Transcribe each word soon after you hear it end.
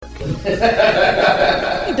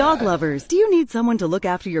Hey, dog lovers, do you need someone to look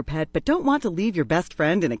after your pet but don't want to leave your best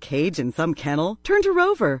friend in a cage in some kennel? Turn to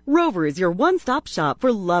Rover. Rover is your one-stop shop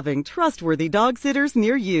for loving, trustworthy dog sitters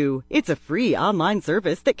near you. It's a free online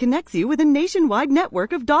service that connects you with a nationwide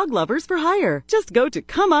network of dog lovers for hire. Just go to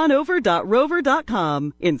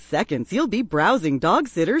comeonover.rover.com. In seconds, you'll be browsing dog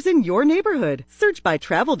sitters in your neighborhood. Search by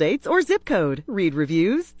travel dates or zip code. Read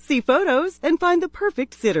reviews, see photos, and find the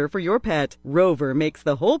perfect sitter for your pet. Rover makes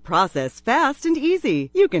the whole process fast and easy.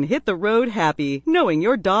 You can hit the road happy, knowing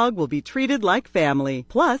your dog will be treated like family.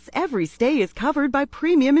 Plus, every stay is covered by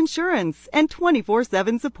premium insurance and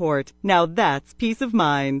 24/7 support. Now that's peace of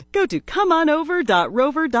mind. Go to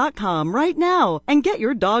comeonover.rover.com right now and get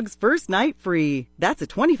your dog's first night free. That's a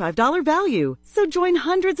 $25 value. So join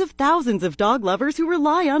hundreds of thousands of dog lovers who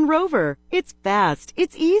rely on Rover. It's fast,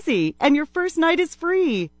 it's easy, and your first night is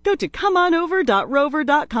free. Go to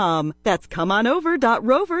comeonover.rover.com. That's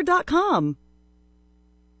comeonover.rover.com.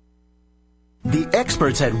 The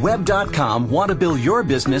experts at Web.com want to build your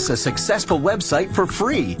business a successful website for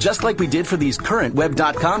free, just like we did for these current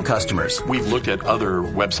Web.com customers. We've looked at other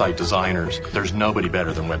website designers. There's nobody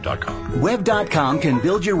better than Web.com. Web.com can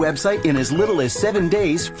build your website in as little as 7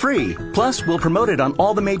 days free. Plus, we'll promote it on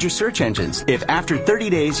all the major search engines. If after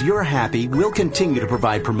 30 days you're happy, we'll continue to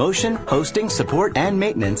provide promotion, hosting, support, and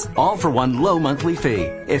maintenance, all for one low monthly fee.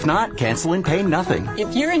 If not, cancel and pay nothing.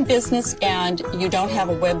 If you're in business and you don't have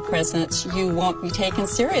a web presence, you won't be taken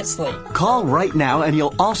seriously. Call right now and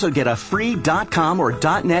you'll also get a free .com or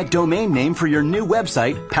 .net domain name for your new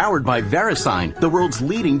website, powered by VeriSign, the world's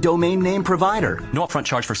leading domain name provider. No upfront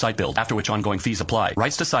charge for site build, after which ongoing fees apply.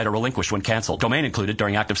 Rights to site are relinquished when canceled. Domain included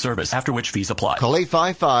during active service, after which fees apply. Call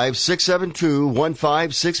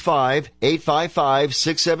 855-672-1565,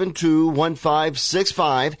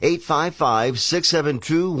 855-672-1565,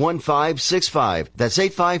 855-672-1565. That's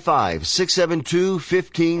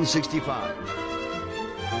 855-672-1565.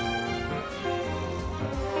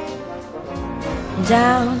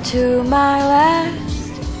 Down to my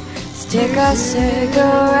last, stick a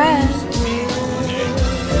cigarette.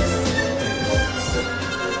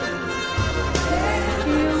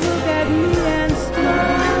 You look at me and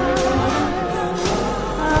smile.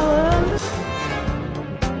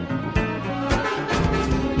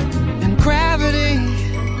 And gravity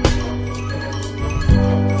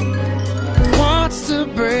wants to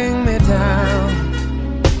bring me down.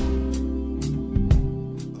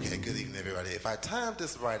 If I timed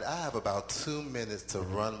this right, I have about 2 minutes to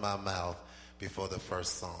run my mouth before the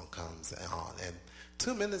first song comes on. And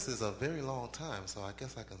 2 minutes is a very long time, so I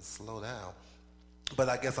guess I can slow down. But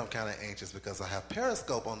I guess I'm kind of anxious because I have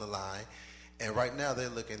Periscope on the line, and right now they're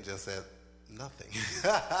looking just at nothing.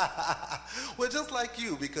 Well, just like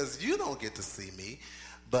you, because you don't get to see me,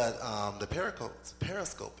 but the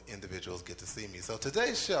Periscope individuals get to see me. So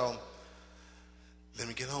today's show, let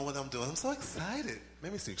me get on what I'm doing. I'm so excited.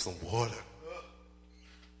 Let me see some water.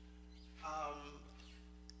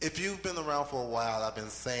 If you've been around for a while, I've been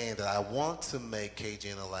saying that I want to make KG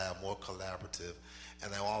in the Lab more collaborative,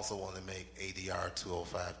 and I also want to make ADR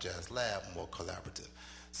 205 Jazz Lab more collaborative.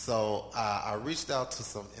 So I reached out to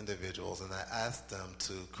some individuals and I asked them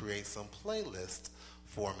to create some playlists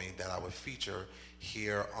for me that I would feature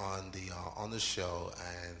here on the show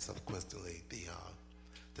and subsequently the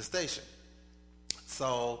station.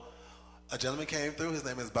 So a gentleman came through. His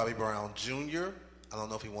name is Bobby Brown Jr. I don't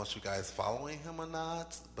know if he wants you guys following him or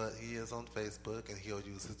not, but he is on Facebook, and he'll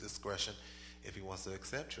use his discretion if he wants to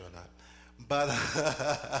accept you or not.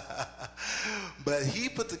 But he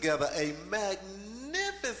put together a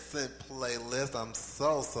magnificent playlist. I'm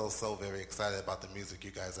so very excited about the music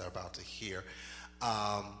you guys are about to hear.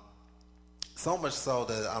 So much so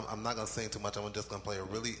that I'm not going to sing too much. I'm just going to play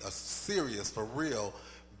a serious, for real,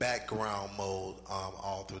 background mode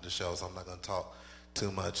all through the show, so I'm not going to talk too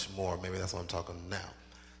much more. Maybe that's what I'm talking now.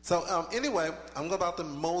 So anyway, I'm about to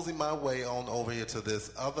mosey my way on over here to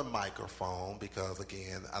this other microphone because,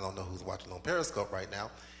 again, I don't know who's watching on Periscope right now,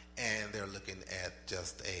 and they're looking at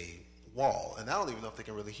just a wall, and I don't even know if they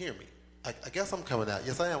can really hear me. I guess I'm coming out.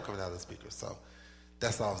 Yes, I am coming out of the speaker, so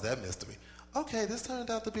that solves that mystery. Okay, this turned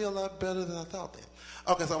out to be a lot better than I thought then.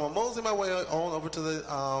 Okay, so I'm going to mosey my way on over to the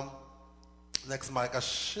next mic. I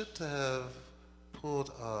should have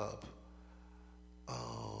pulled up.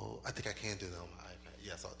 Oh, I think I can do that on my iPad.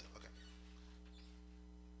 Yes, I'll do. Okay.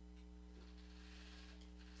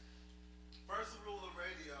 First rule of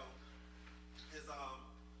radio is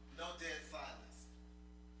no dead silence.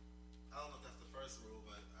 I don't know if that's the first rule,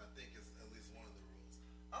 but I think it's at least one of the rules.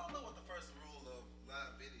 I don't know what the first rule of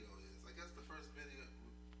live video is. I guess the first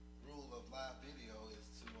rule of live video is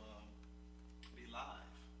to be live.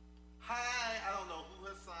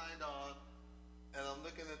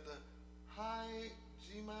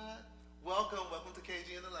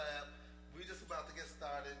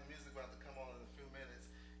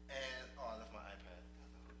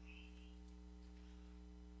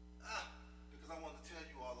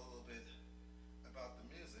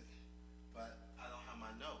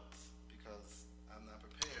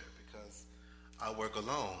 I work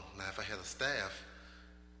alone. Now, if I had a staff,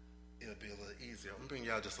 it would be a little easier. I'm going to bring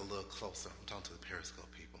y'all just a little closer. I'm talking to the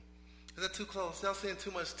Periscope people. Is that too close? Y'all seeing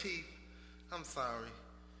too much teeth? I'm sorry.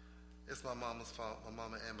 It's my mama's fault. My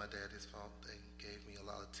mama and my daddy's fault. They gave me a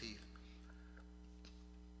lot of teeth.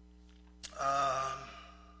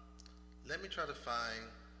 Let me try to find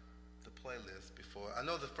the playlist before. I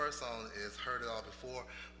know the first song is Heard It All Before,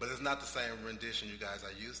 but it's not the same rendition you guys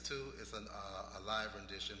are used to. It's a live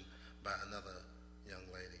rendition by another young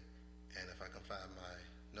lady. And if I can find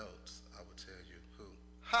my notes, I will tell you who.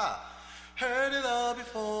 Ha! Heard it all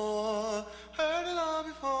before, heard it all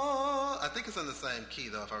before. I think it's in the same key,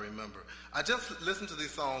 though, if I remember. I just listened to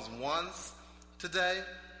these songs once today,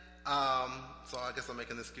 so I guess I'm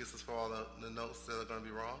making excuses for all the notes that are going to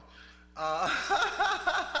be wrong.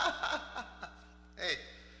 Hey,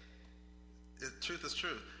 truth is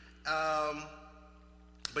truth.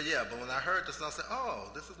 But when I heard this, I said, oh,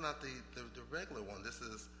 this is not the regular one. This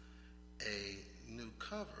is a new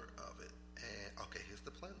cover of it. And, okay, here's the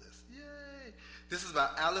playlist. Yay! This is by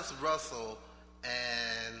Alice Russell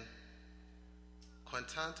and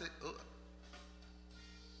Quintante. Oh,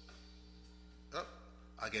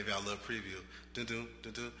 I gave y'all a little preview. Dun dun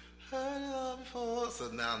dun dun. Heard it all before. So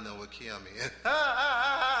now I know what key I'm in.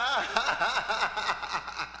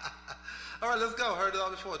 All right, let's go. Heard it all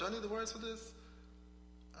before. Do I need the words for this?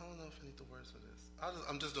 I don't know if I need the words for this.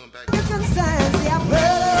 I'm just doing back.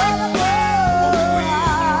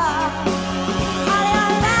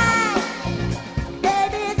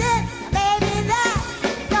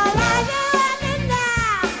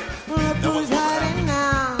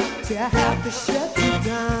 I have to shut you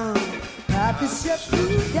down. I have to shut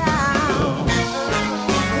you down.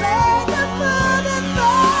 Play the moving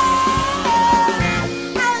boy.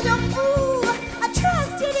 I was a fool. I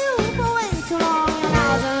trusted you for way too long, and I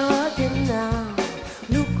wasn't working now.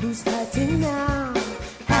 Look who's hurting now.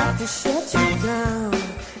 Have to shut you down.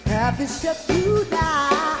 Have to shut you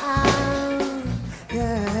down.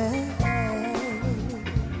 Yeah.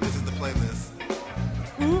 This is the playlist.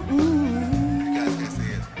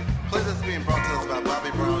 Playlist being brought to us by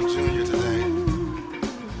Bobby Brown Jr. today.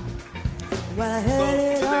 Well, so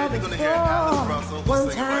today you're going to hear Alice Russell,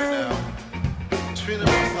 who's singing right now. Trina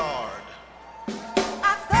Broussard.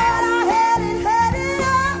 I thought I had it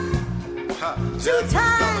up. 2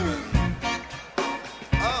 times.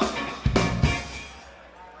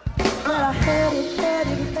 But I had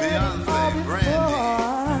it Beyonce, Brandy,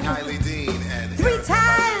 Kylie Dean, and 3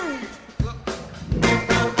 times.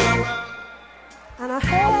 And I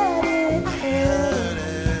had it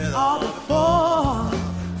all before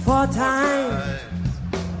 4 times.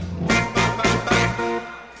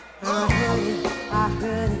 I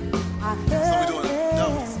heard it. So we're doing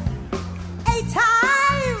doubles. 8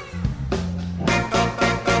 times.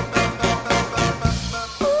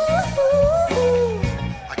 Ooh,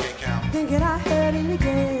 I can't count. thinking I heard it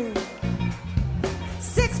again.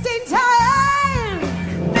 16 times.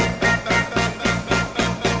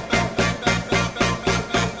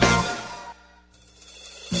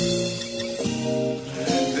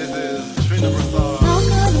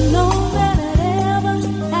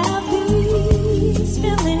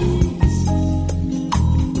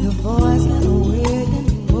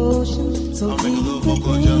 I'll make a little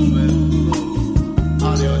vocal adjustment, a little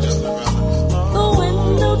audio adjustment rather. The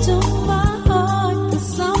window to my heart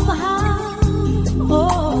somehow. Oh,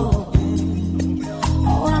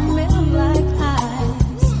 I melt like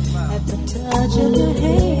ice at the touch of your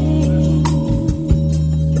hand.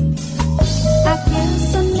 I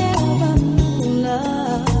guess I never knew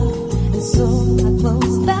love, and so I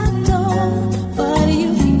closed that door. But you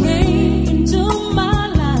came into my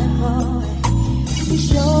life, boy. You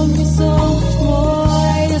showed me so much more.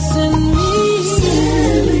 Yes, in me,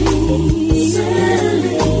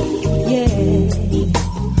 sailing, yeah.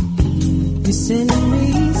 You send me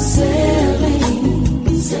sailing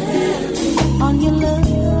on your love.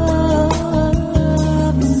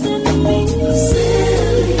 You send me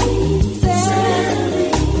sailing,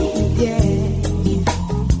 yeah.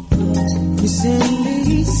 You send me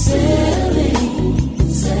sailing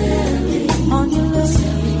on your love.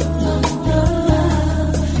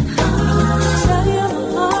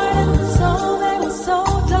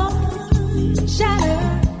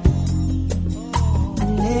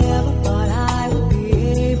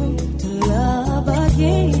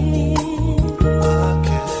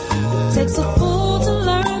 Takes a fool to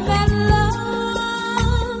learn that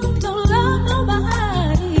love don't love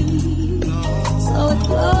nobody. So it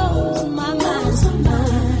blows my mind,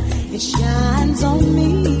 it shines on me.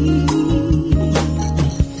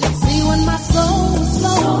 See when my soul is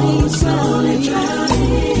slowly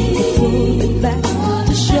drowning, back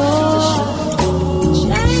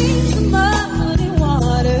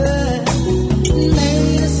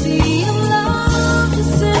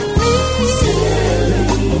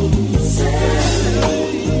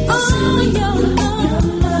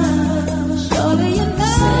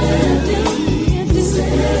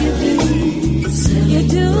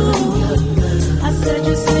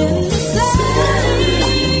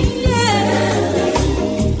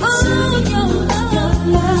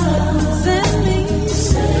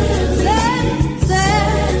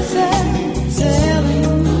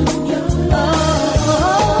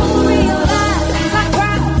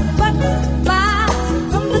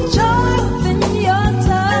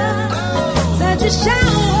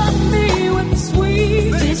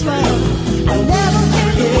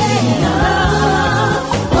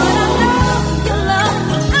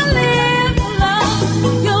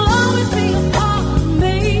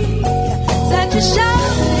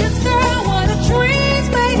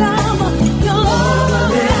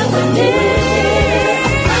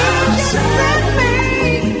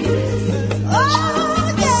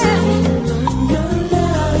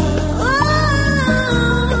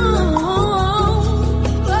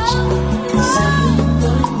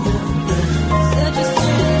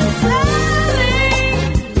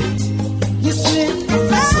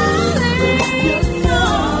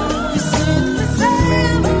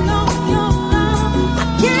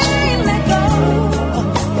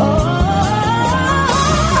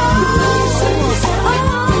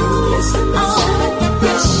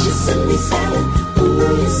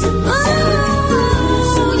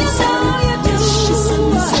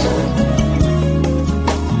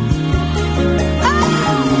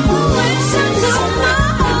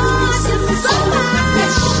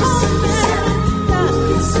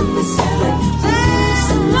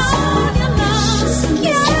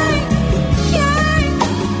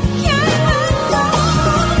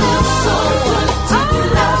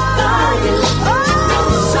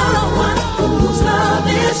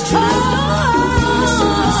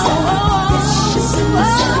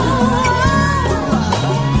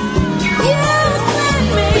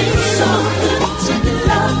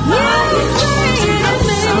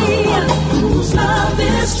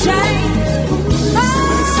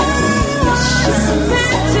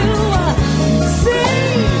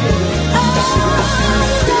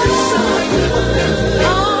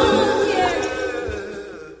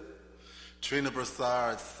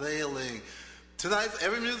sailing. Tonight's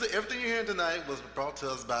everything you're hearing tonight was brought to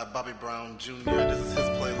us by Bobby Brown Jr. This is his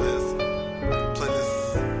playlist.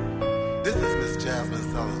 This is Miss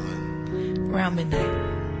Jasmine Sullivan. Around midnight.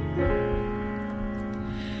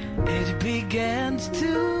 It begins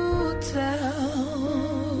to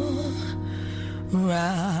tell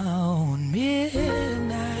round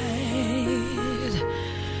midnight,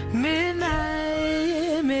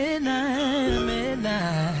 midnight, midnight,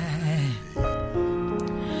 midnight.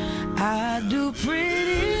 I do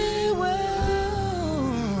pretty well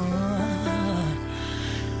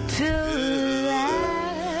till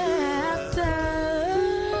after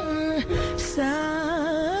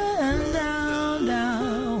sundown,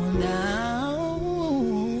 down, down.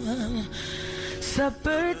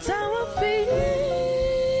 Supper time will be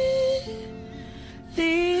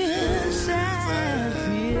the inside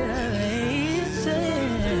feeling,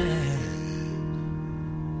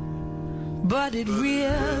 but it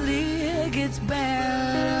really gets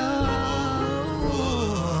better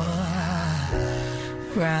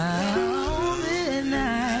round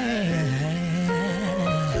midnight.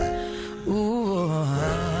 Ooh,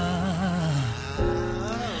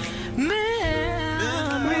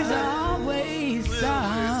 memories always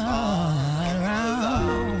start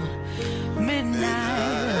around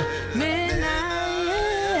midnight, midnight.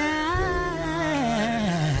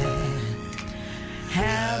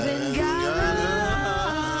 Haven't got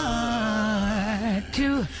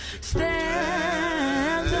to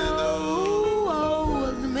stand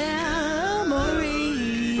over the memories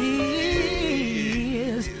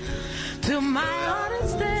to my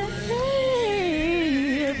understanding.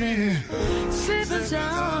 Sipping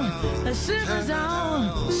song, sipping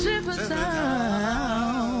song, sipping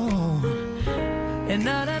song, and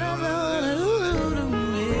not at all.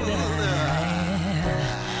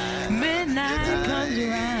 Midnight comes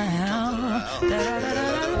around.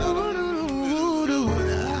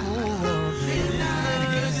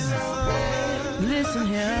 Listen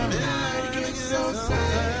here,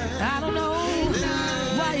 I don't know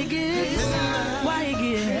why you get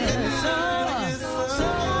so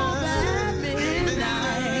bad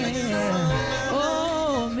midnight.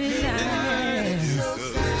 Oh, midnight.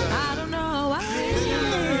 I don't know why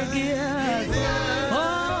you get. Oh,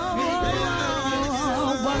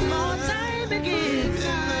 one more time it gets.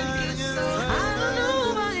 I don't know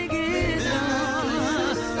why you get.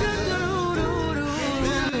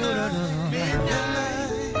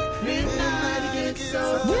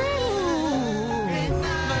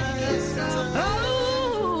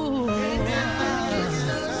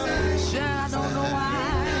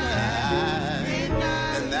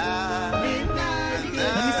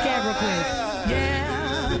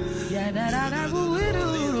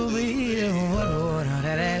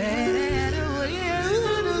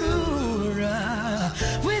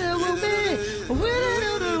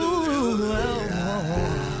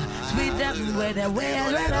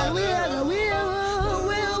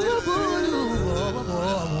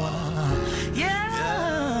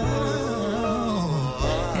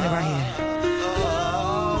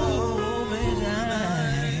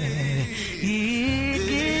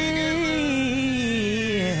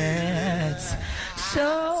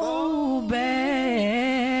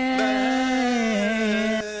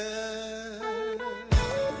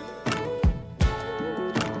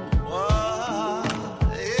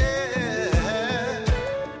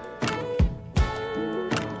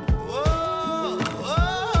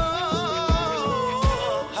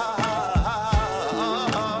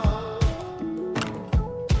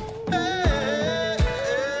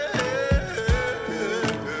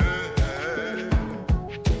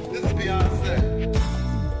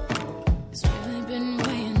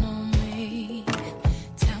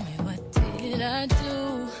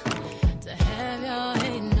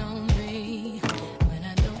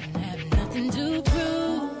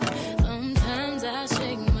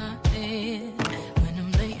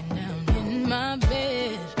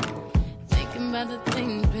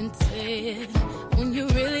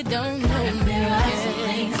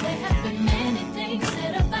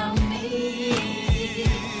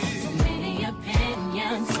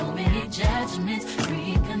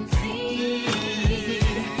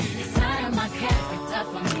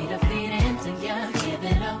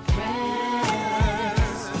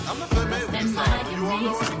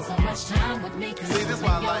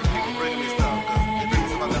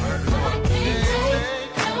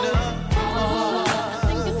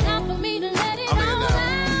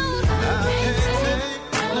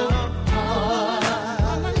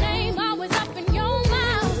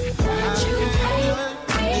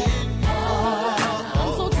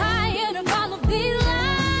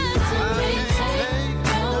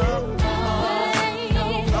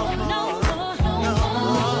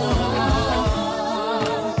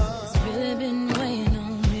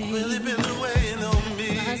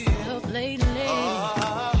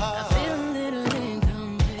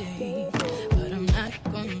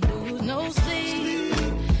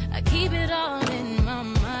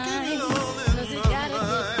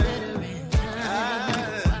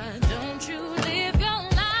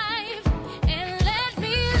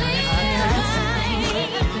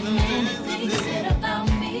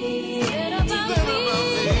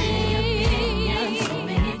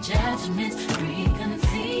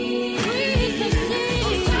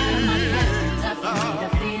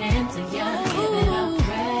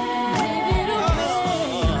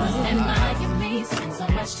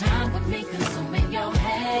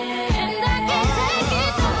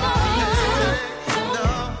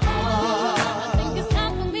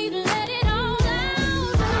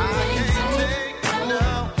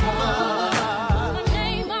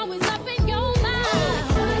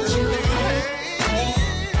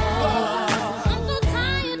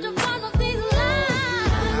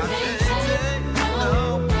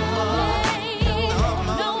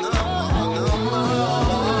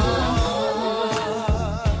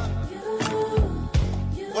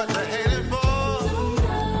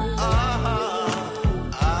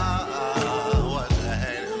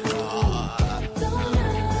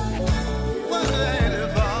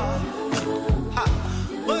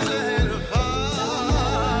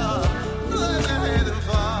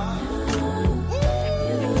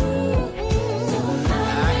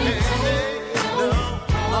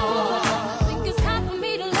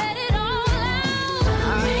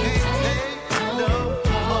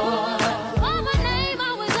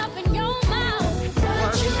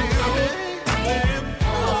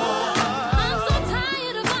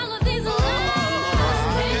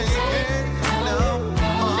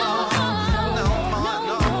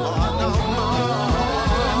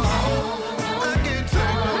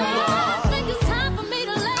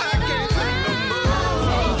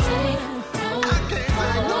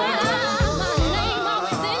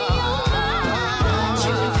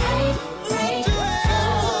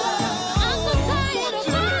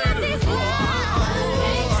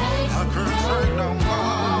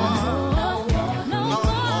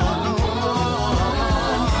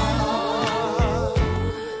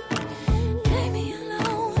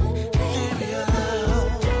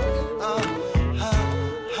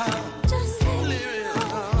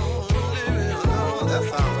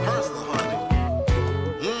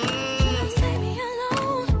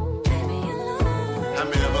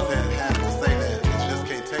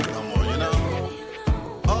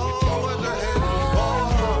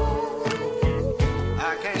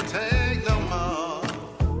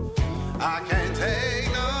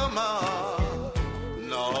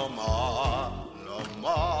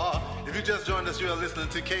 you just joined us, you are listening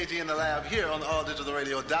to KG in the Lab here on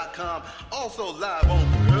alldigitalradio.com. Also live on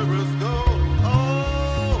Periscope.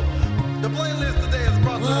 Oh, the playlist today is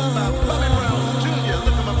brought to us by Bobby Brown Jr.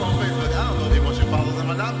 Look him up on Facebook. I don't know if he wants you to follow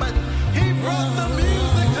him or not, but he brought the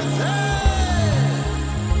music today.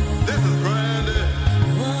 This is Brandy.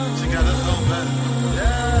 She got us open.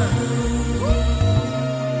 Yeah.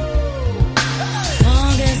 As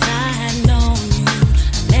long as I had known you,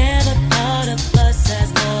 I never thought of us as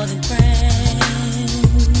more than friends.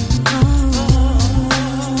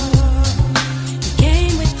 You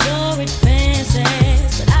came with your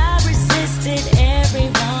advances, but I resisted every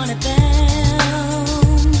one of them.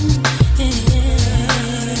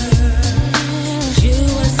 You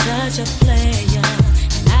were such a player,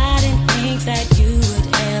 and I didn't think that you would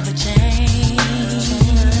ever change.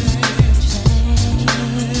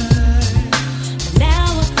 But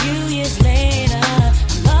now a few years later, I'm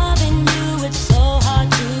loving you, it's so hard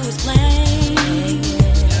to explain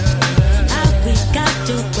how we got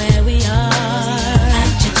to where we are.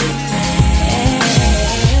 How'd you do that?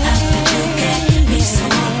 How could you get me so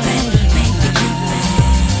open? Maybe you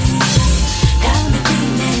got me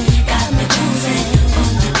feeling, got me choosing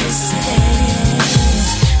on the kisses.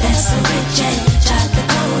 That's so rich and chocolate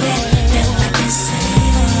coated, feel like kisses.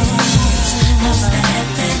 Lost the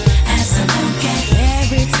heaven as I'm okay.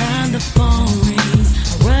 Every time the phone rings,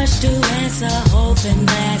 I rush to answer, hoping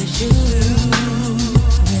that it's you.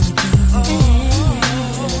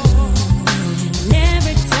 And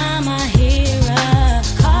every time I hear a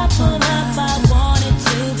car pull up, I want it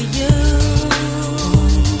to be you.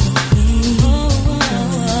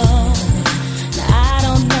 Now I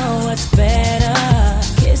don't know what's better,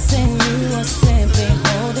 kissing you or simply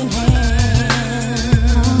holding hands.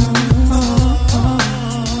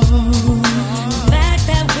 The fact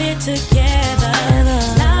that we're together is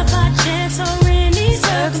not by chance or any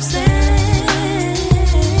circumstance,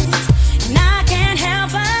 and I can't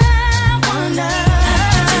help but wonder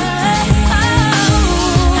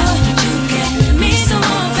how did you get me so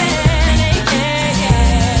open?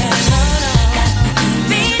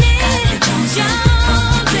 Meaning jumping.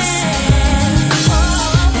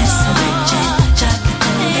 There's so rich and chocolate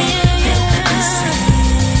coated, feel like kisses.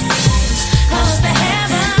 Close to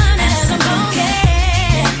heaven as I'm gonna get.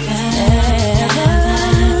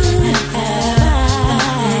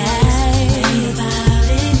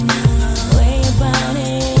 Way about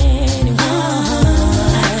it.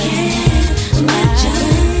 I can't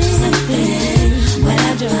imagine something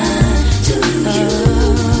without your hand to you.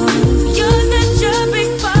 You're such a big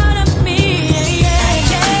part of me. Yeah.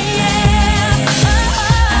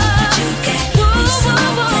 How could you get me so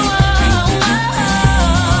open?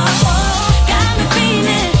 Got me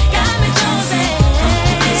feeling, got me chosen.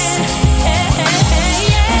 There's so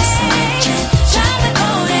rich and chocolate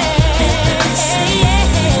coated, feel like kisses.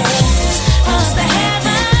 Close to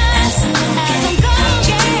heaven as I'm gonna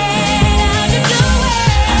get. How'd you do it?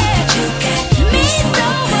 How could you get me so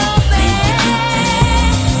open?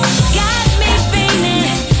 Got me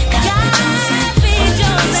feeling, got me chosen.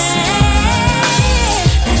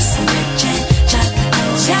 There's so rich and chocolate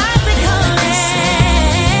coated,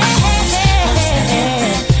 close to heaven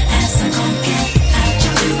as I'm gonna get. How'd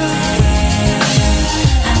you do it?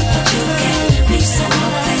 How could you get me so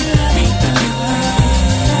open? Maybe you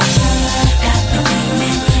got the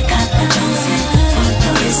feeling, got the chosen for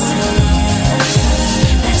the kisses.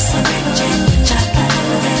 There's so rich and chocolate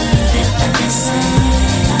coated, feel like kisses.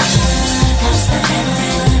 Close to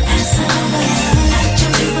heaven as I'm gonna get. How'd you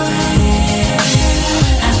do it?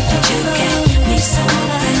 How could you get me so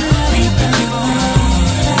open? Maybe you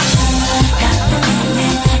got the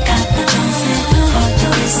feeling, got the chosen for the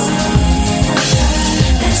kisses.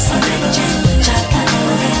 There's so rich and chocolate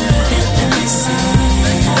coated, feel like kisses.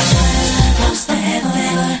 Close to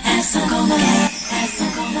heaven as I'm gonna get.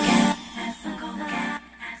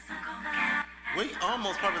 We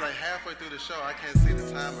almost probably like halfway through the show. I can't see the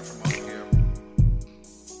timer from over here.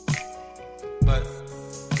 But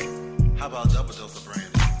how about double dose of brandy?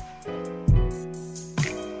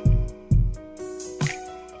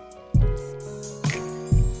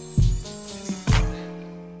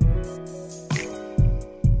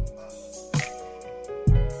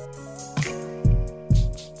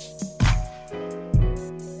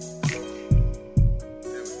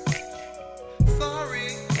 Sorry,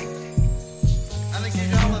 I didn't give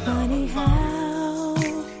y'all enough. Funny how,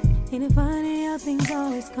 ain't it funny how things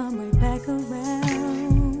always come right back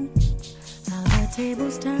around? How the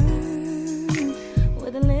tables turn,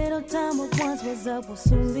 with a little time what once was up will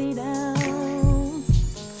soon be down.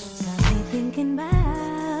 Got me thinking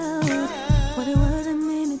about what it was that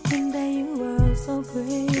made me think that you were so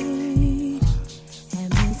great.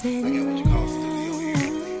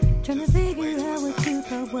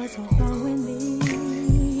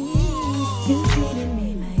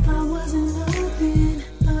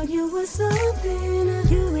 was something.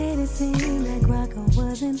 You made it seem like rock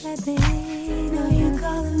wasn't that thing. Now you're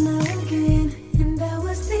calling again, and I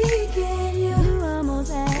was thinking you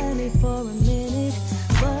almost had me for a minute,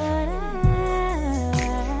 but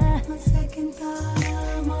on second thought,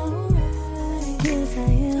 I'm alright. Yes, I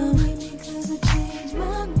am. Don't hate me 'cause I changed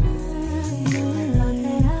my mind. I thought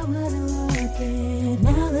that I wasn't worth it.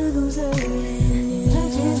 Now look who's hurting you. I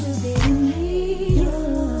just didn't need you.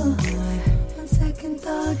 On second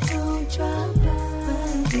thought, don't try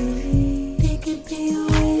back. It could be a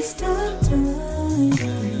waste of time.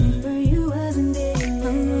 For you wasn't there.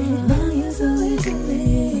 Now you're so easy.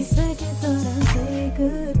 On second thought, I'll say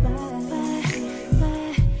goodbye.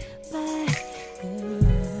 Bye, bye,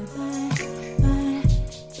 goodbye. Bye, bye,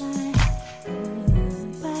 goodbye.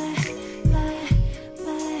 Bye, bye,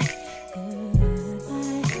 goodbye.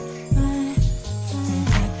 Bye, bye.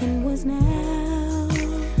 Back then was now.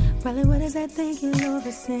 Probably what is that thinking, Lord,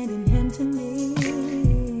 for sending him to me?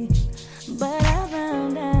 But I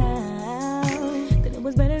found out that it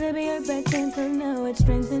was better to be hurt back then, 'cause now it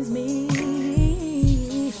strengthens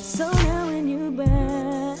me. So now when you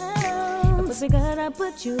bounce, it's because I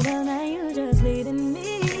put you down, now you just leading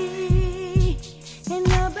me. And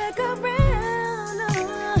you're back around.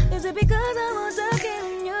 Is it because I was again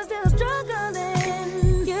and you're still struggling?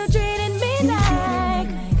 You're treating me like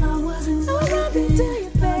I wasn't nothing to you,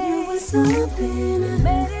 babe. You were something.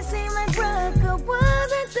 Made it seem like rock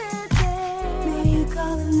wasn't that thing. Now you're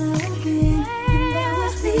calling again, and I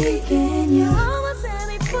was thinking you almost had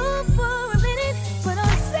me fool for a minute, but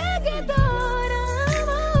on second thought,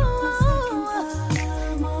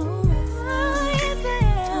 I'm alright. Yes, I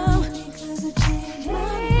am. Because I changed my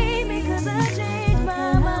mind. Because I changed my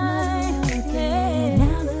mind. Yeah.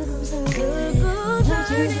 Now look who's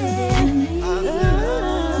hurting.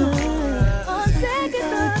 On second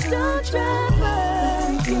thought, don't try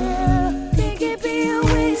back. Yeah. Think it'd be a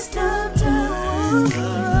waste of time.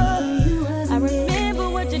 I remember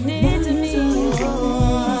what you did to me.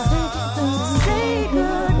 Say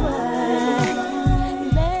goodbye.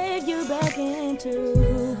 Laid you back into.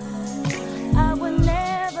 I would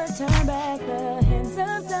never turn back the hands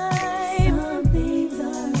of time. Some things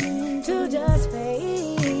are meant to just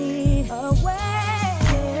fade away.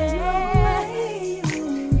 There's no way you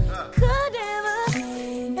could ever.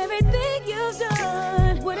 Everything you've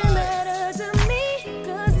done wouldn't matter to me,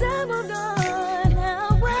 'cause I moved on. Now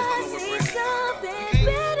I see something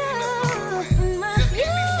better. My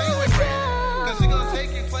future. Cause she gonna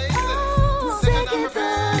take you places. Second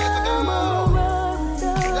thought, I'm alright.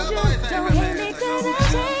 Don't hate me 'cause I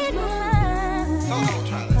changed my mind. Don't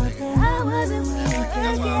try to take it. I wasn't worth it.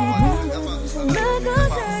 That's why I was. Look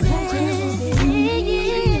who's hurting.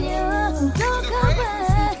 Don't come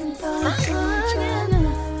back. Again.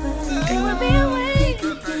 It would be a waste.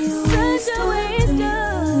 Such a waste of time.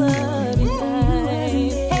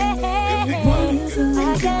 I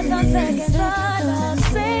guess on second thought, I'll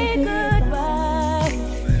say goodbye.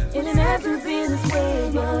 It didn't have to be this way,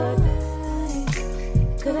 but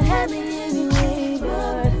could've had me anyway,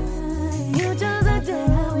 but you chose a day.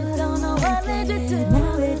 Now it don't know what led you to do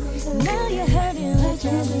it. Now you're hurting like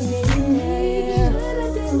you're leaving me.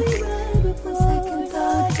 Should've did me right before second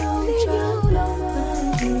thought. Don't try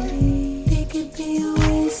nobody. It could be a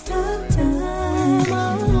waste of time.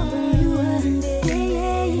 You wasn't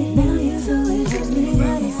there. Now you're so interested in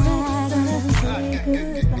my side. I'll say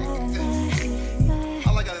goodbye.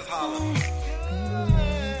 All I got is holler.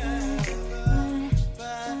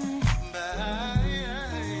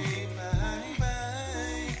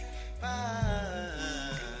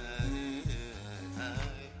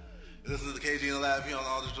 This is the KG and Lab here on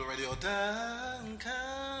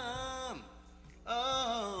AllDigitalRadio.com.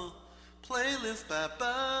 Oh, playlist by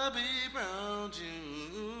Bobby Brown Jr.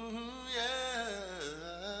 Yeah.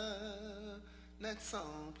 Next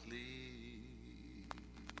song, please.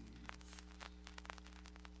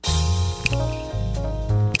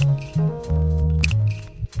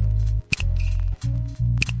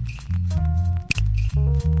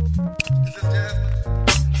 Is this Jasmine?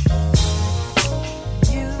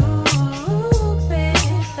 You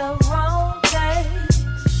picked the wrong day,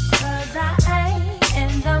 'cause I ain't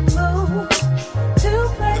in the mood to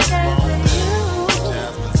play games with you.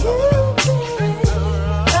 You picked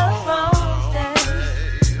the wrong day.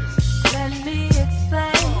 Let me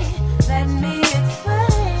explain.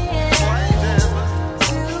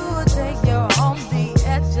 You think you're on the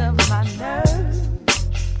edge of my nerve.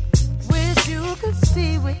 Wish you could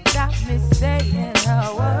see without me saying a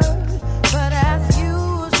word. But as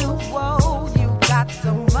usual, you got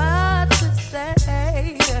so much to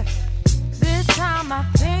say. This time I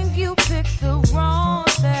think you picked the wrong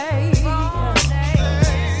day.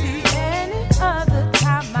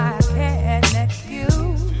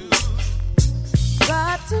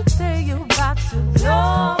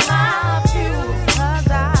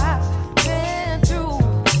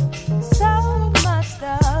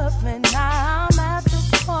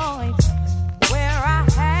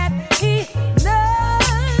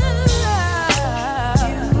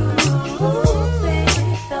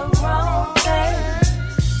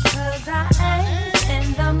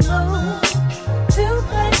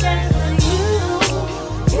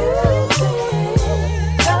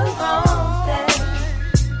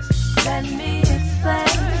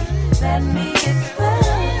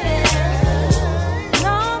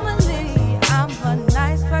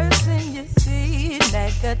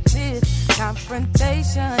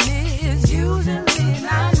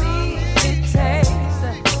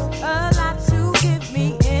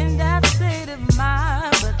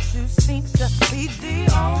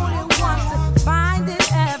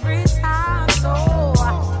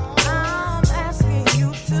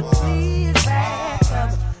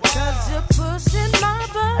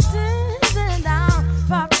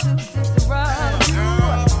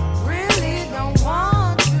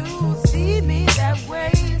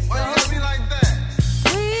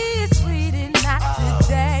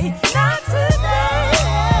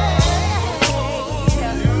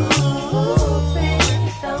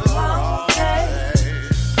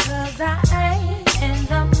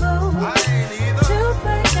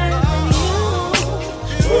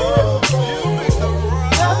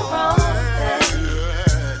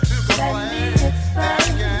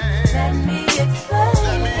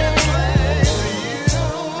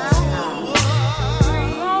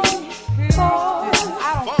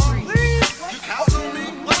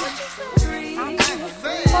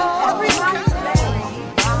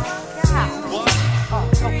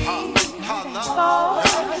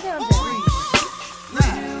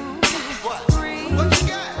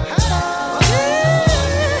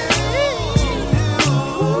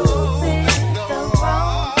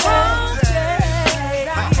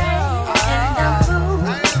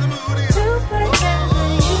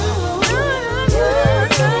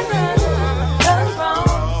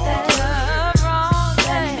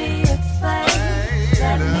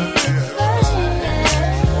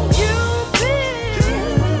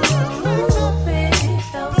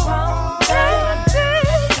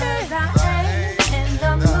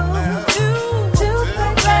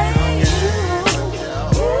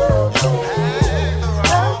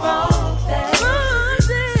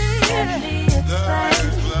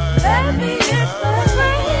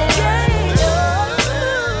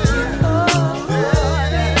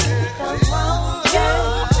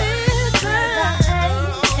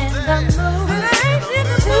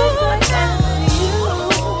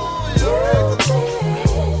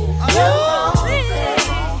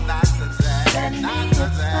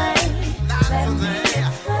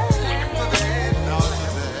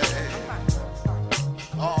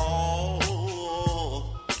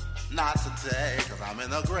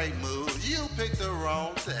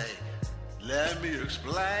 wrong. Say, let me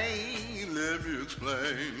explain.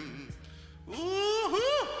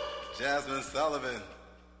 Woo-hoo! Jasmine Sullivan.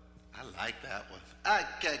 I like that one.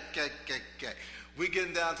 Okay. We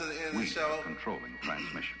getting down to the end of the show. Controlling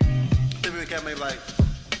transmission. Tiffany got me like,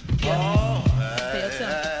 Yeah. Hey,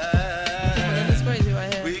 it's crazy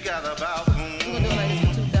right here. we got about We're gonna do it like this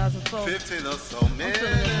for 2004. 15 or so I'm minutes.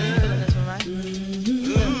 feeling this one, right?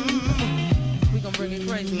 We gonna bring it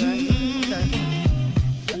crazy, right? Okay.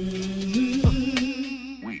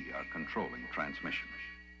 We are controlling transmission.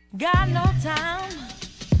 Got no time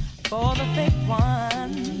for the fake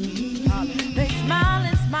one. They smile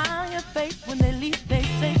and smile your face when they leave. They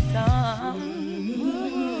say some,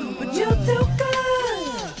 but you too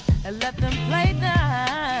good and let them play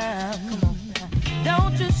them. Come on,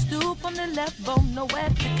 don't you stoop on the level, no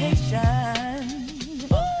education.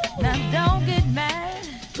 Now don't get mad.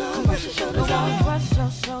 Go brush your shoulders off. Brush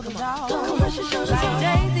your shoulders off. Go brush your shoulders off. Like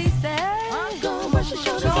Jay-Z said. Go brush your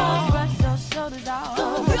shoulders off. Brush your shoulders off.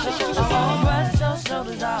 Go brush your shoulders off. Brush your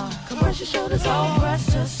shoulders off. Go brush your shoulders off. Brush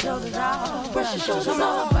your shoulders off. Brush your shoulders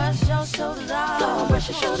off. Brush your shoulders off. Go brush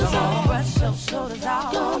your shoulders off. Brush your shoulders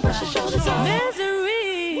off. Go brush your shoulders off.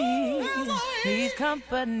 Misery needs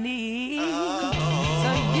company,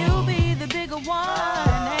 so you be the bigger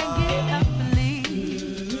one and get up and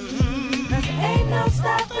leave. 'Cause ain't no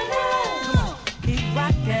stopping it. Keep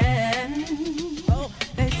rocking.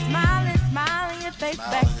 They smile and smile in your face.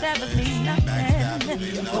 Backstabbers mean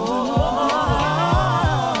nothing. Oh,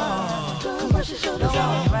 go brush your shoulders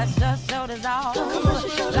off. Brush your shoulders off.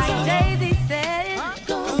 Like Jay-Z said.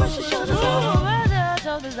 Go brush your shoulders off. Brush your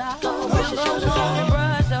shoulders off. Brush your shoulders off.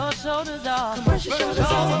 Brush your shoulders off. Brush your shoulders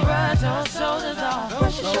off. Brush your shoulders off.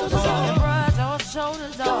 Brush your shoulders off. Brush your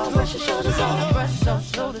shoulders off. Brush your shoulders off. Brush your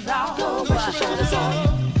shoulders off. Go brush your shoulders off.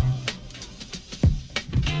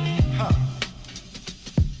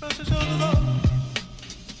 Brush your shoulders off.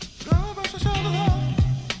 Go brush your shoulders off.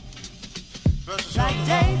 Brush your Like shoulders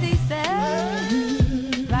Jay-Z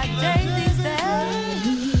said. Like Jay-Z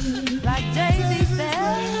said. Like Jay-Z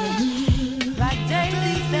said. Like Jay-Z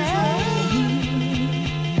said.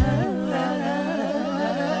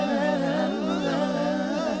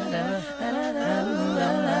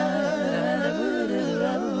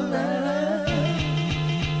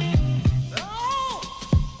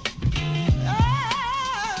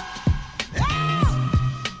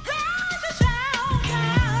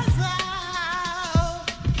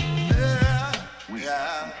 We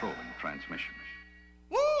are controlling transmission.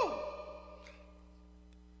 Woo!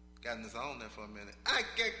 Got in this on there for a minute. I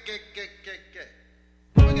get.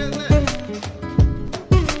 What we got next?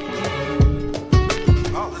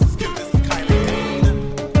 Oh, this is cute. This is Kylie Dean.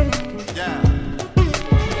 Yeah.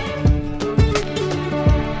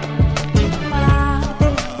 Wow,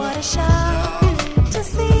 what a show to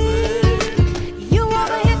see. You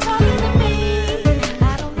over here talking to me. I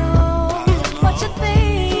don't know what you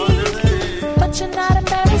think, but you're not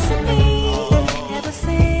embarrassing me. Ever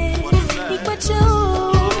since he quit you,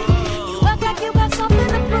 you act like you got something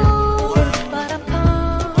to prove.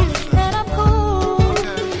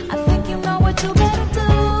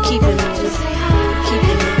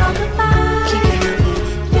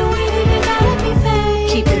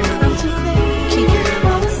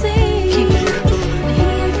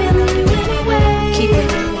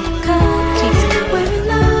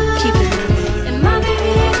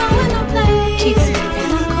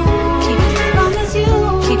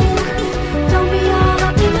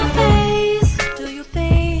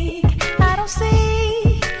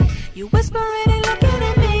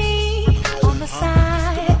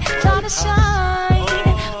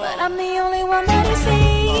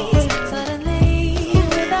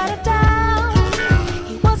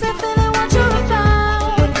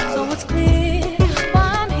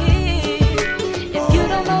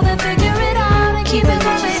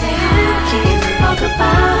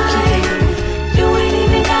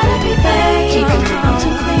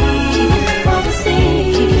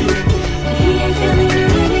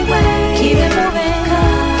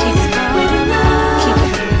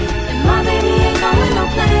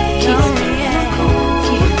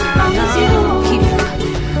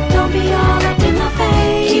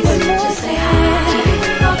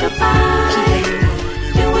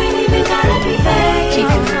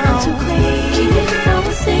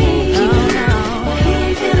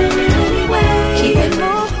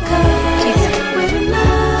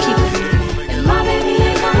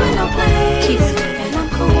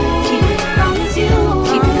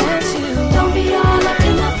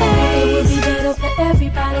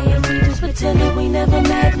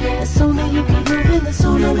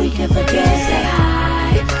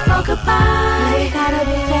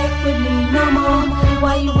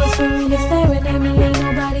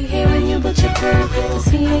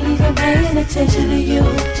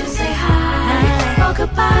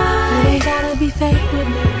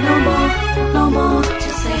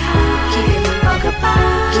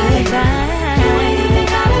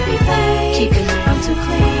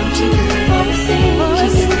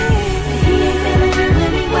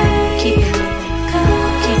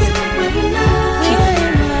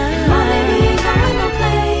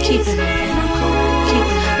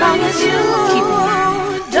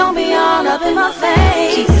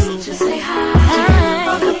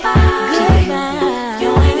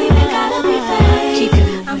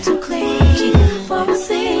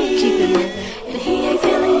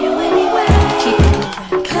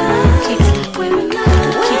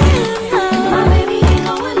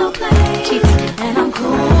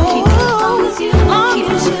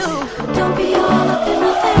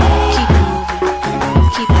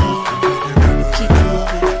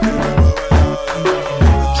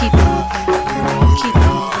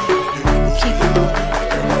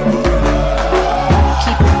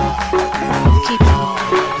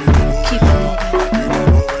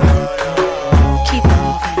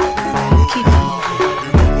 Keep it moving.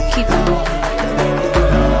 Keep it moving.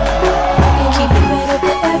 And keep it better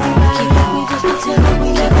for everybody. Keep it, we just pretend that we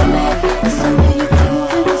never met. There's so many people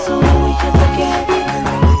in this so that we can forget.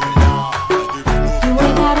 You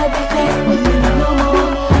ain't gotta be fake with me no more.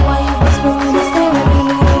 Why you whispering and staring at me?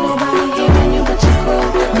 Ain't nobody hearing you but your crew.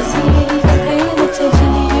 Cause he ain't even paying attention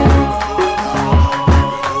to you.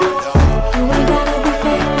 You ain't gotta be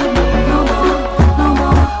fake with me no more, no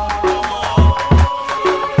more.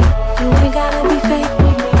 You ain't gotta be fake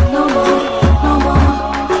with me no more, no more.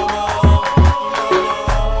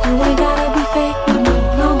 You ain't gotta be fake with me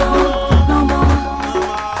no more, no more.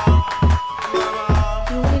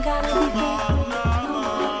 You ain't gotta be fake with me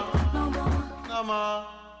no more, no more.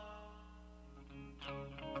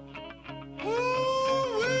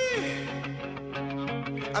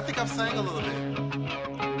 I think I've sang a little bit.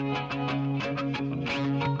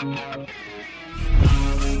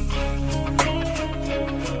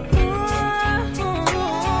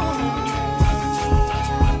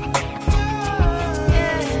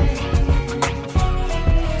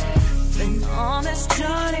 Been on this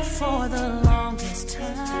journey for the longest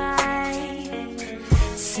time.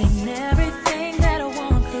 Seen everything that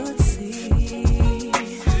one could see.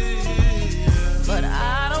 But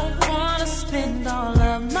I don't wanna spend all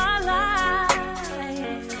of my life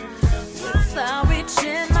without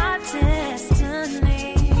reaching my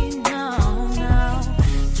destiny. No, no.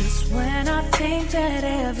 Just when I think that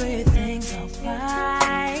everything's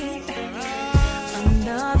alright,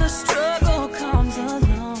 another struggle comes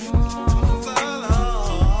along.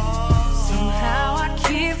 Somehow I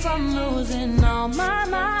keep from losing all my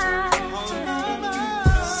mind.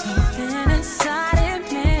 Something inside it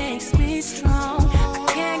makes me strong. I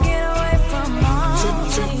can't get away from all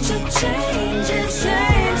changes, changes.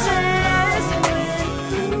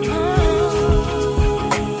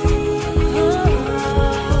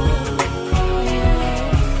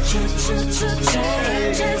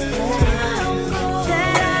 Changes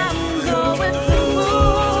that I'm going through.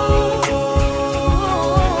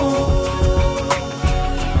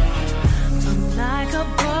 I'm like a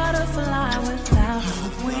butterfly without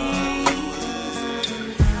wings.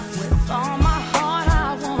 With all my heart I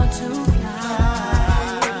want to fly.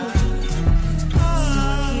 So I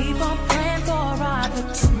keep on praying for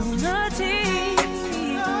opportunity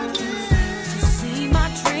to see my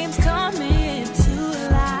dreams come into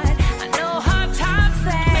light. I know hard times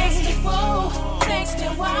they makes me grow, makes me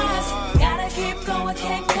wise. Gotta keep going,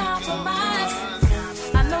 can't compromise.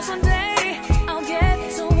 I know someday I'll get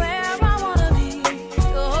to where I wanna be.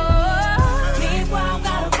 Oh, meanwhile,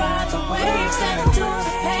 gotta ride the waves and endure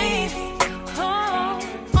the pain. Oh,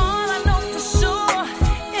 all I know for sure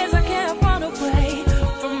is I can't run away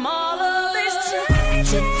from all of these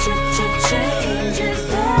changes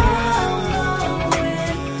that I'm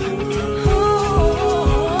going through.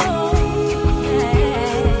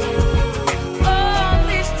 Yeah. All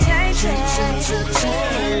these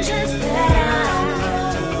changes that I'm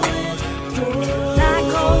going through. Like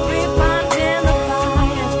gold refined in the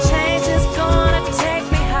fire, change is gonna take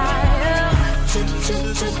me higher.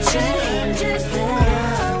 Changes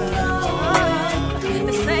that I'm going through.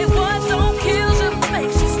 They say what don't kill you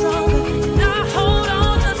makes you stronger. Now hold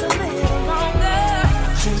on just a little longer.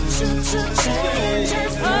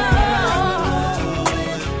 Changes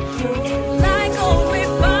like gold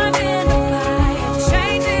refined in the fire,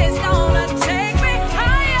 change is gonna take me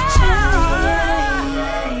higher.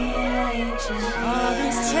 All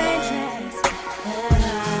these changes that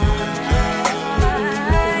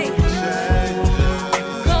I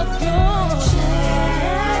go through.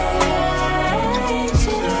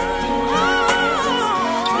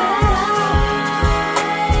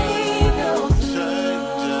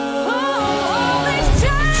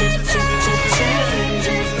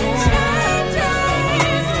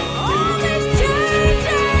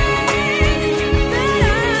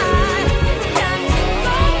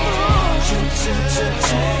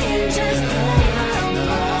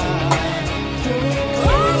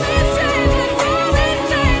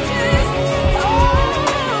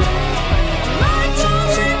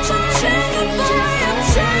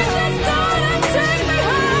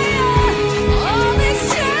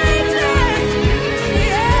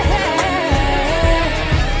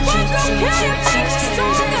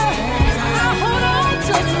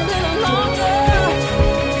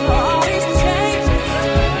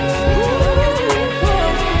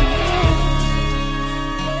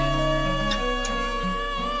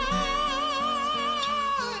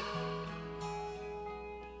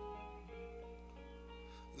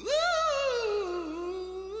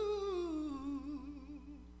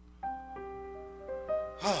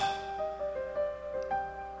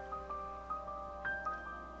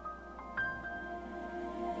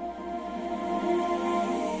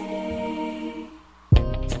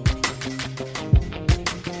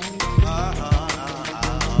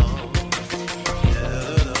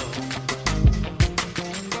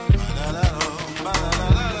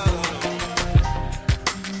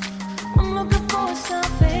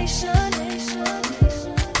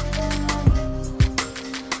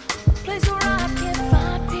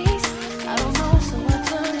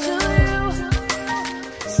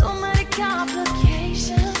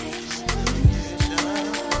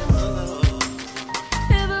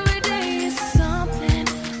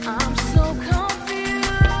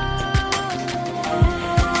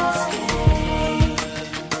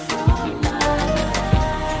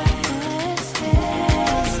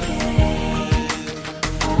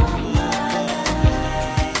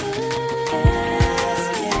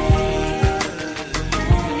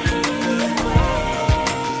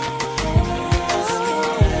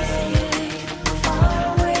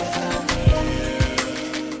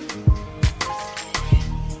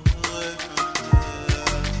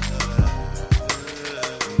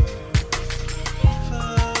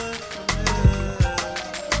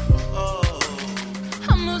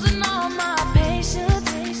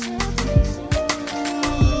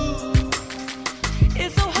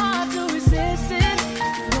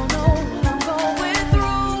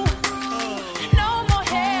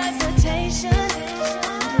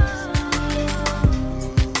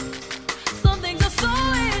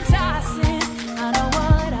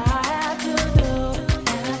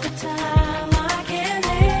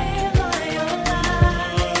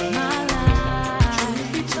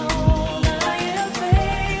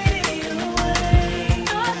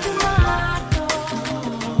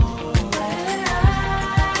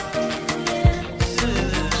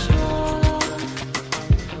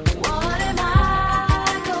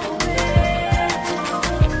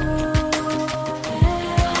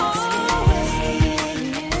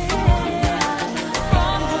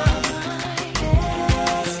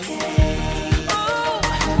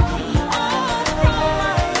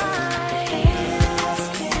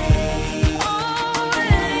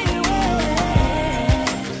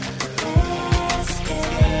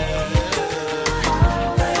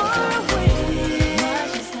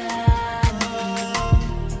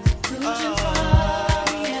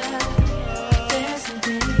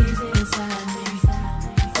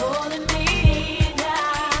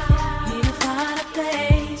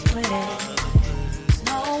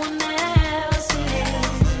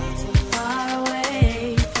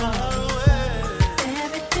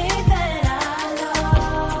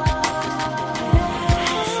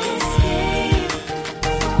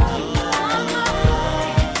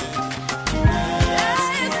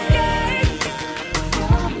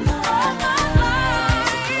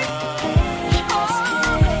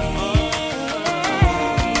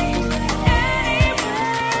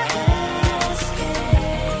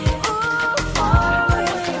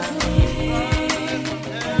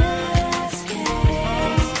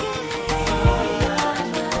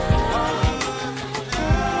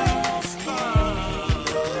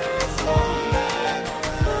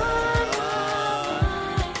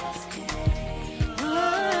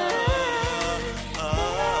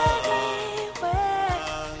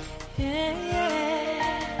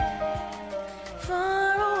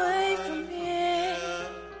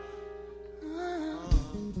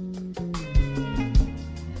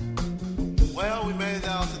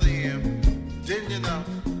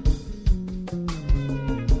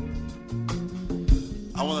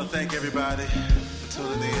 I want to thank everybody for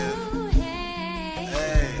tuning in.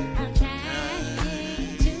 Hey.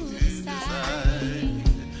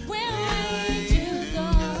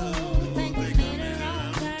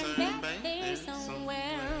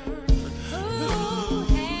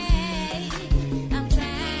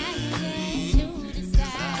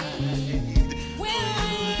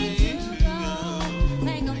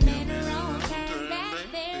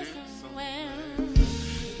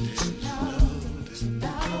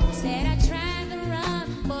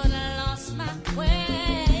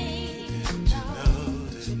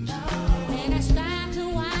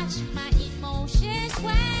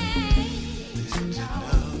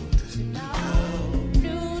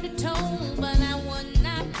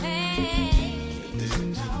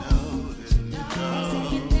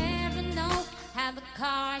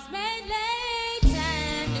 Cars made late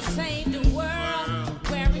time to save the world.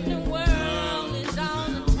 Where in the world is all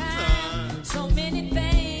the time? So many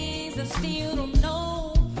things I still don't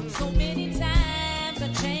know. So many times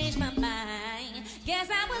I changed my mind. Guess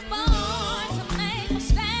I was born to make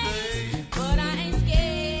mistakes, but I ain't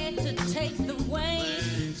scared to take the weight.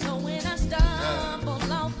 So when I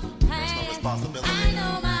stumble off the path, I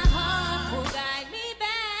know my heart will guide me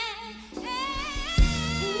back.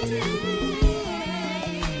 Hey.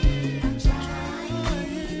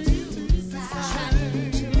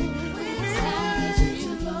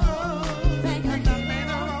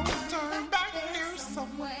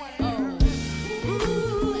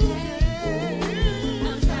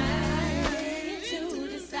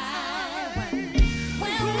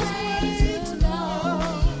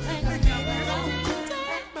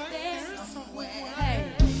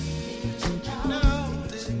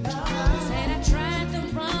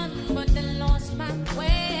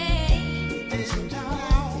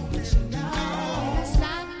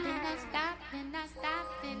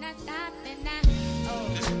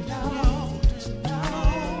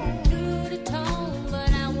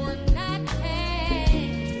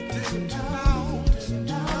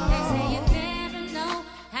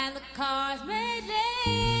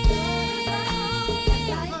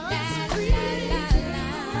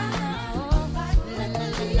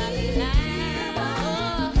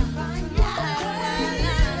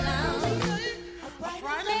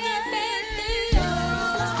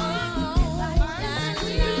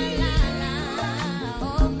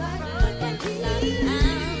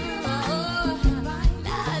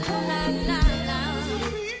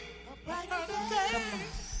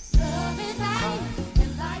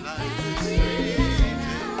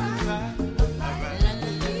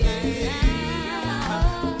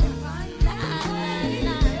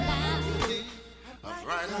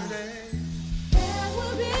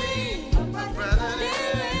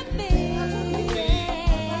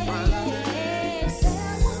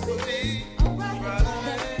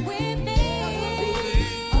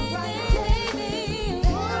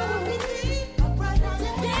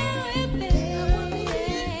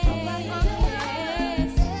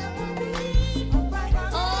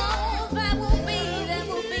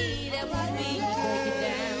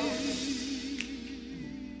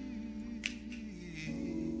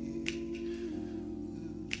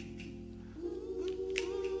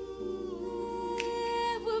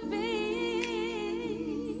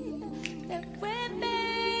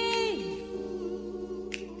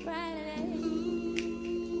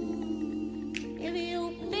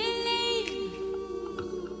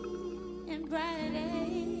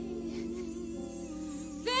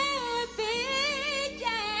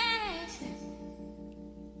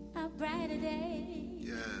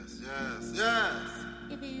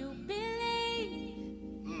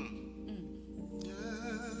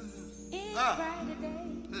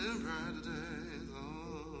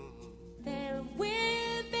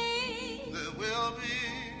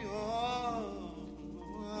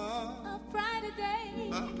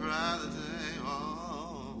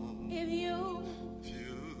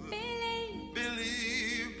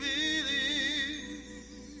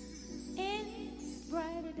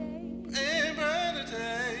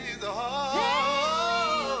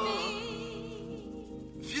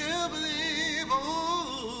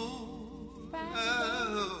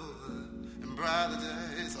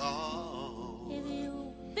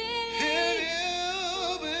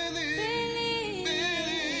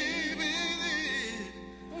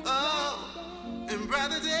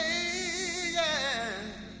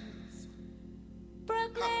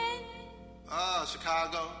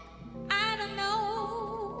 Chicago? I don't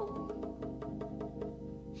know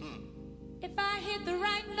if I hit the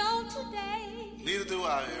right note today. Neither do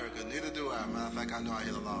I, Erica. Neither do I. Matter of fact, I know I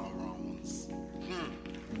hit a lot of wrongs.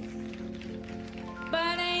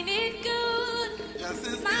 Yes,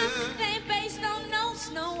 it's My good. ain't based on notes,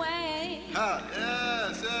 no way. Huh,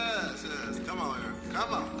 yes. Come on, Erica.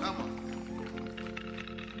 Come on.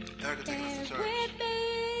 Erica, take us to church. With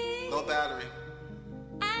me. No battery.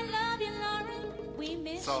 I love you, Lauren. We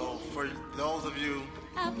miss So, for those of you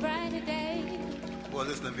a brighter day. who are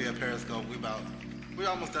listening via Periscope, we're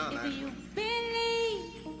almost done, If actually. you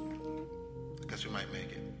believe I guess you might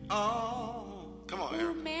make it. Oh, come on, who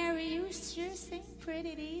Erica. marry you sure seem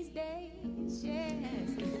pretty these days. Yes.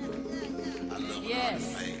 I love when Yes.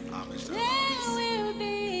 artists pay homage to There artists. will be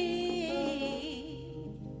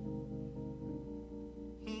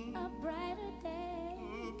a brighter day.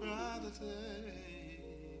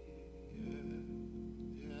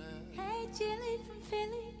 Hey, Jilly from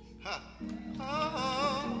Philly.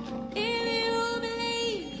 If you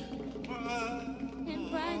believe in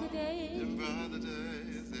brighter days.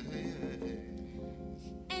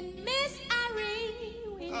 And Miss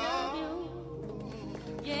Irene, we love you.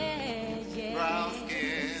 Yeah. Brown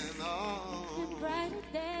skin, In brighter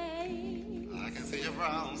days. I can see your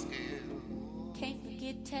brown skin. Can't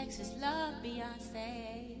forget Texas love,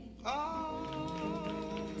 Beyonce.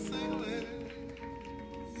 Sing it.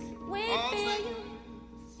 We Oh, feel sing you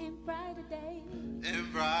in brighter days. In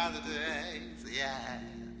brighter days, yes.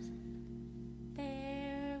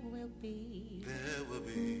 There will be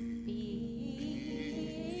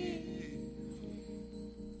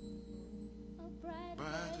a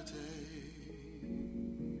brighter day.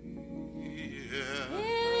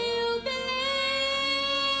 Will you believe?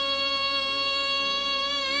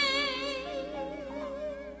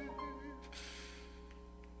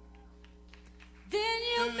 Then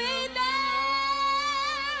you'll be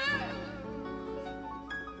there.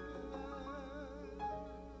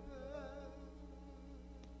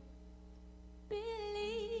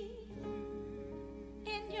 Believe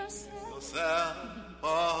in yourself.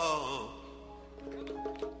 Oh,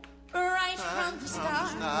 Right from the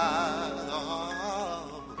start.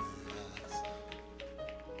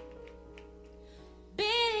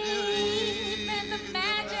 Believe in the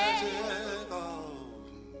magic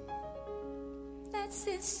that's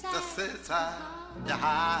inside. That's inside your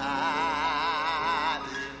heart.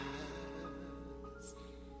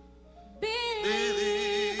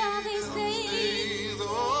 Believe all these things.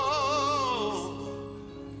 Oh,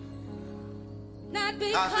 Not not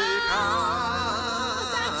because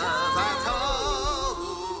I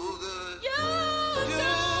told you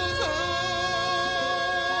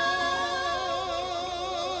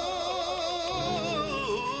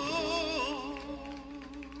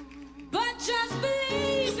but just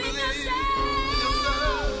believe in yourself.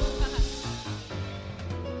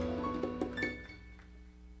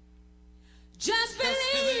 Just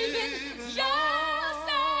believe in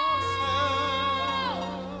yourself.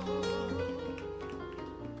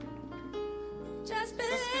 Just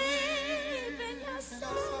believe in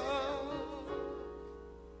yourself.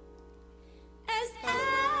 As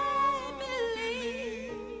I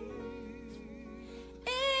believe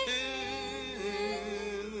in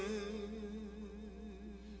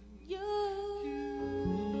you.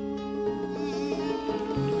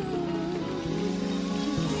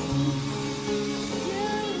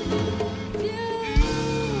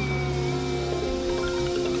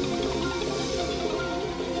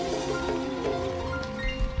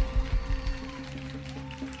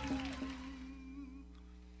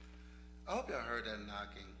 I hope y'all heard that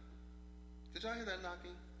knocking. Did y'all hear that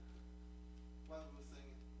knocking?